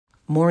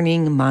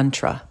Morning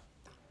mantra.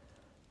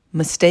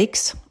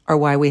 Mistakes are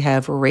why we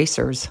have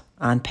erasers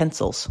on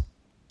pencils.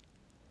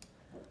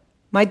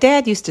 My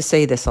dad used to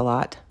say this a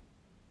lot,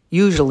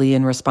 usually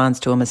in response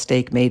to a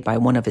mistake made by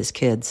one of his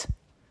kids.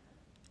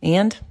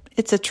 And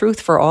it's a truth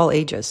for all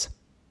ages.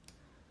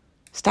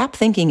 Stop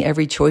thinking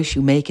every choice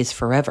you make is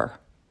forever.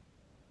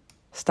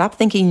 Stop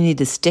thinking you need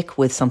to stick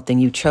with something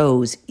you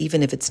chose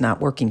even if it's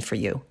not working for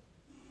you.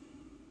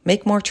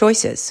 Make more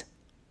choices.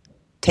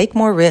 Take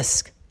more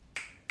risk.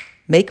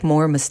 Make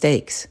more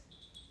mistakes.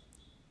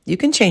 You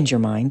can change your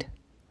mind.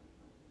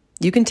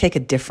 You can take a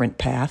different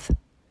path.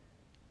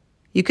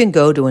 You can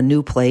go to a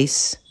new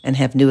place and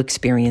have new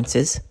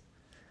experiences.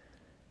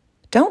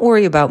 Don't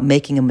worry about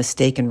making a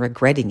mistake and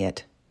regretting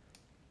it.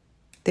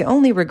 The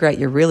only regret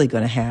you're really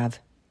going to have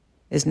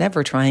is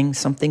never trying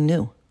something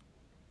new.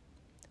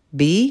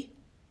 Be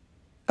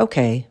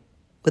okay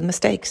with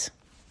mistakes.